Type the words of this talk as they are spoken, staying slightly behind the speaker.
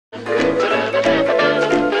Hi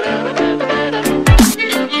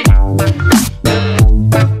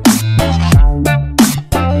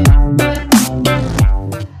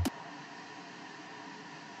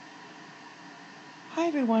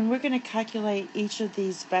everyone, we're going to calculate each of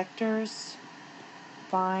these vectors,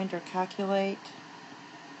 find or calculate,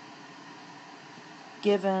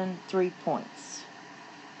 given 3 points.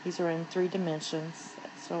 These are in 3 dimensions,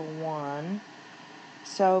 so 1.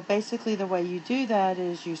 So basically the way you do that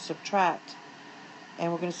is you subtract,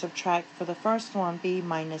 and we're going to subtract for the first one b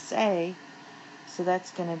minus a, so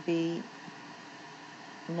that's going to be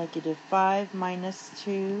negative 5 minus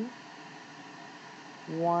 2,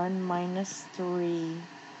 1 minus 3,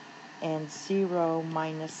 and 0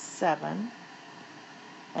 minus 7,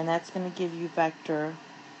 and that's going to give you vector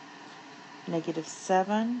negative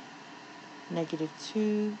 7, negative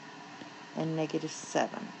 2, and negative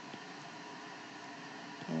 7.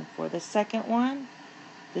 And for the second one,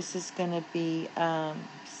 this is going to be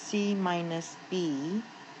c minus b,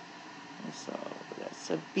 so that's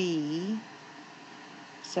a b,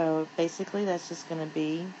 so basically that's just going to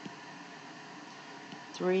be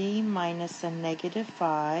 3 minus a negative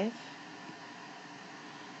 5,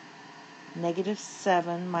 negative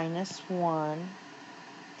 7 minus 1,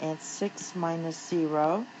 and 6 minus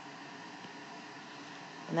 0.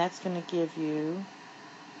 And that's going to give you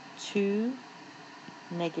 2,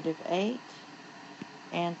 negative 8,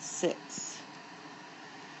 and 6.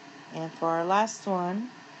 And for our last one,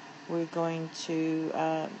 we're going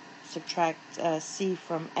to subtract c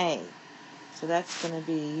from a. So that's going to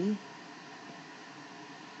be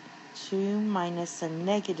 2 minus a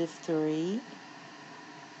negative 3,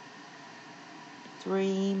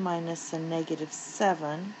 3 minus a negative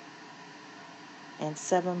 7, and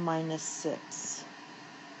 7 minus 6.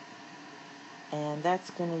 And that's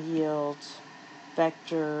going to yield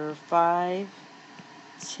vector 5,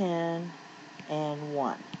 10, and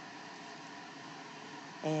 1.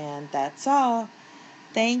 And that's all.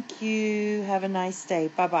 Thank you. Have a nice day.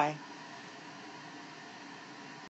 Bye-bye.